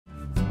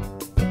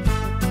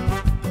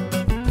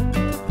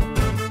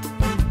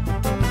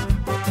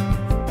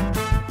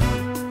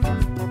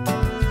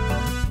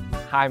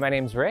Hi, my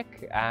name's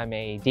Rick. I'm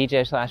a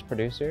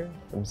DJ/producer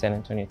from San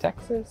Antonio,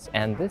 Texas,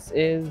 and this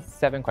is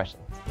 7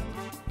 Questions.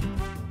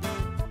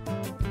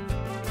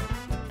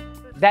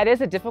 That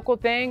is a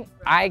difficult thing.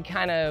 I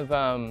kind of,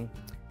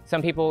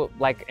 some people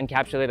like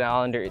encapsulate it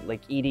all under like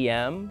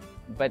EDM,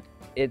 but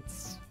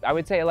I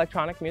would say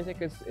electronic music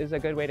is a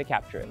good way to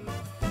capture it.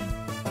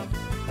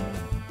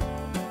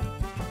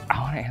 I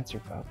want to answer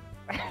both.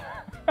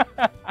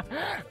 I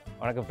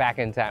want to go back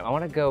in time. I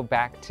want to go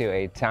back to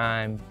a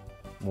time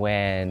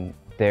when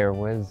there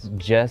was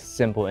just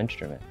simple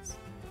instruments.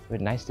 It was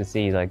nice to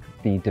see like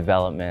the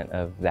development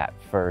of that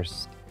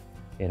first,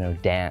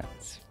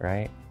 dance,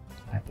 right?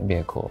 That would be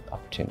a cool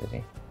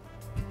opportunity.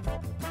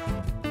 Oh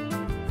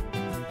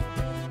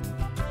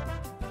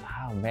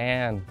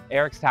man,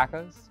 Eric's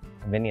Tacos,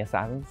 mini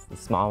asadas, the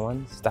small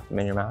ones, stuff them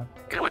in your mouth.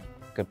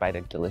 Good bite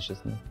of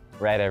deliciousness,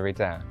 right every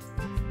time.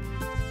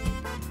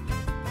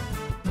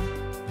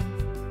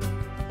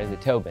 There's a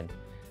Tobin.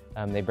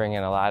 They bring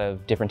in a lot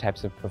of different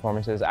types of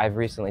performances. I've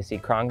recently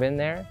seen Krongbin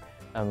there.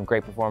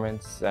 Great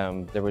performance.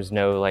 There was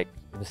no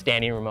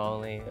standing room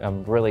only.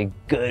 Really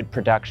good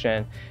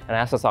production. And I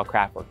also saw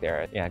Kraftwerk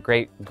there. Yeah,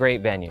 great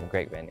venue,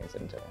 great venues.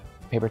 And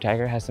Paper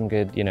Tiger has some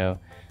good,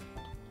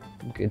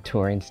 good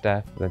touring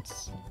stuff.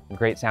 That's a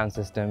great sound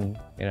system,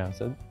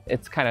 so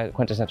it's kind of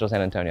quintessential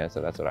San Antonio.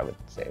 So that's what I would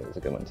say was a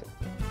good one too.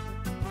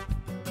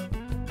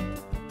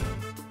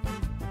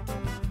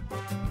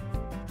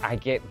 I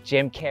get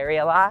Jim Carrey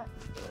a lot,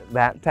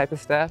 that type of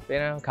stuff,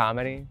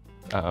 comedy,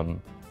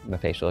 the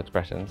facial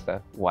expression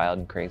stuff, wild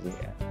and crazy,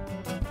 yeah.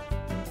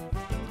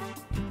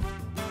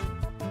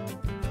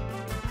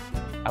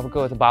 I would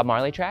go with a Bob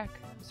Marley track,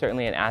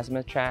 certainly an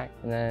Azimuth track,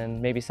 and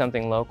then maybe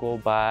something local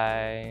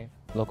by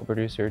local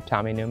producer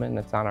Tommy Newman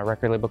that's on our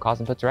record label Calls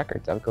and Puts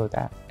Records. I would go with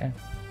that, yeah.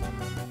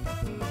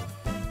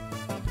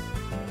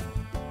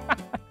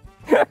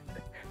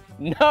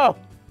 No!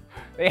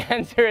 The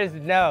answer is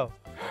no.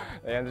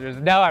 The answer is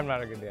no, I'm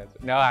not a good dancer.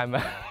 No, I'm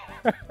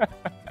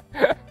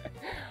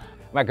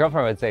My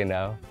girlfriend would say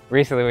no.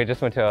 Recently we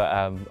just went to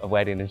a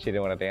wedding and she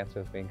didn't want to dance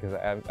with me because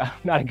I'm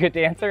not a good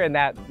dancer in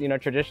that,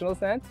 traditional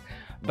sense,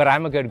 but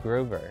I'm a good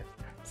groover.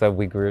 So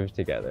we groove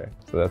together,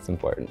 so that's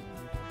important.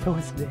 Who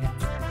wants to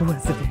dance? Who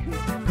wants to dance?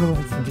 Who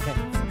wants to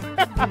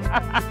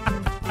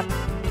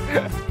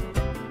dance?